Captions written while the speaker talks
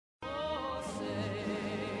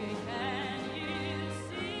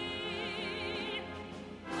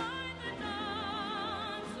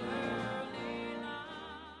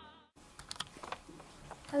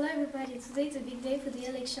everybody, today is a big day for the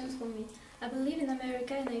elections for me. I believe in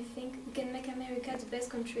America and I think we can make America the best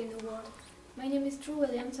country in the world. My name is Drew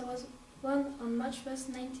Williams. I was born on March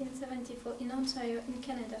 1st, 1974 in Ontario, in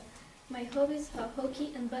Canada. My hobbies are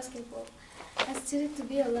hockey and basketball. I studied to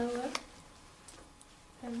be a lawyer.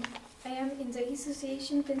 I am in the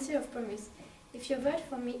Association Pencil of Promise. If you vote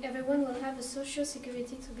for me, everyone will have a social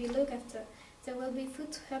security to be looked after. There will be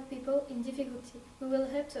food to help people in difficulty. We will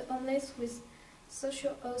help the homeless with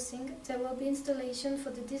social housing. There will be installation for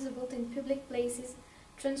the disabled in public places,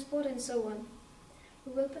 transport and so on.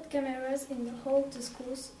 We will put cameras in all the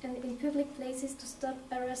schools and in public places to stop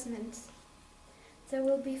harassment. There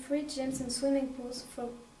will be free gyms and swimming pools for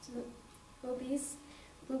the hobbies.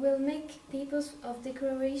 We will make papers of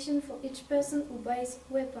declaration for each person who buys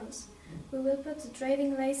weapons. We will put the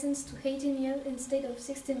driving license to 18 years instead of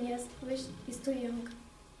 16 years, which is too young.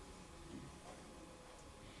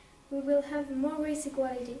 We will have more race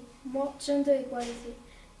equality, more gender equality.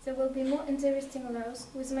 There will be more interesting laws.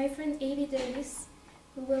 With my friend Abby Davis,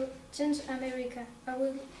 we will change America. I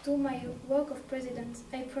will do my work of president,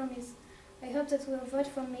 I promise. I hope that you will vote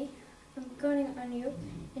for me. I'm counting on you,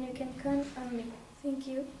 and you can count on me. Thank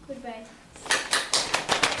you. Goodbye.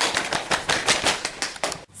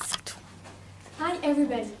 Hi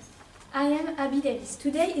everybody, I am Abby Davis.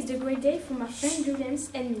 Today is the great day for my friend Julians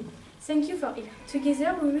and me. Thank you for it.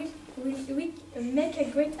 Together we will make a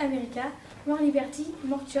great America, more liberty,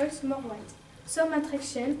 more choice, more right. Some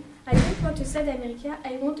attraction. I don't want a sad America,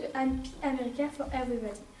 I want a happy America for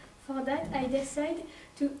everybody. For that I decided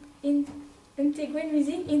to integrate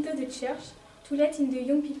music into the church, to let in the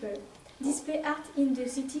young people, display art in the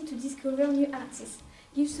city to discover new artists.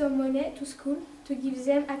 Give some money to school to give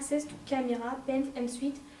them access to camera, pen and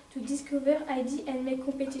suite to discover ID and make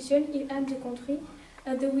competition in the country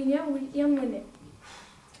and the winner will earn money.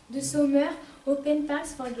 The summer, open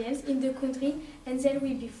parks for games in the country and they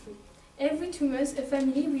will be free. Every 2 months a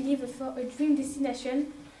family will leave for a dream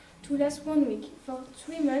destination to last 1 week. For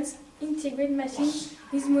 3 months, integrate machines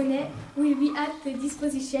with money will be at the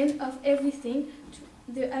disposition of everything to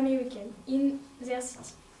the American in their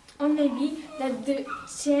city. And maybe that the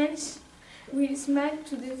change will smile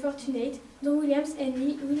to the fortunate. Drew Williams and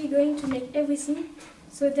me really going to make everything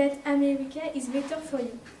so that America is better for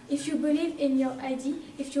you. If you believe in your ID,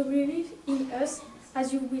 if you believe in us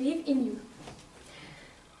as you believe in you,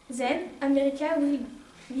 then America will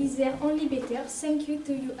be there only better. Thank you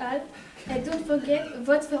to you all and don't forget,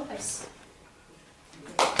 vote for us.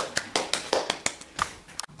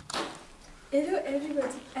 Hello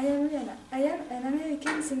everybody, I am Rihanna. I am an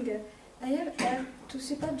American singer. I am here to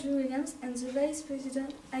support Drew Williams and the Vice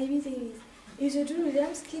President Ivy Davis. If the Drew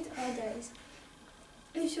Williams kid or dies.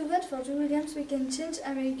 If you vote for Drew Williams, we can change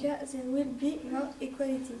America, there will be more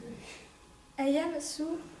equality. I am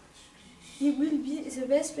so he will be the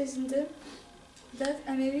best president that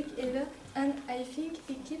America ever, and I think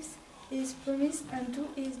he keeps his promise and do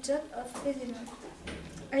his job of president.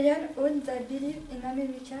 I am all that believe in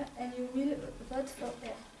America and you will vote for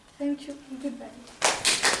her. Thank you.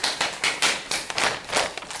 Goodbye.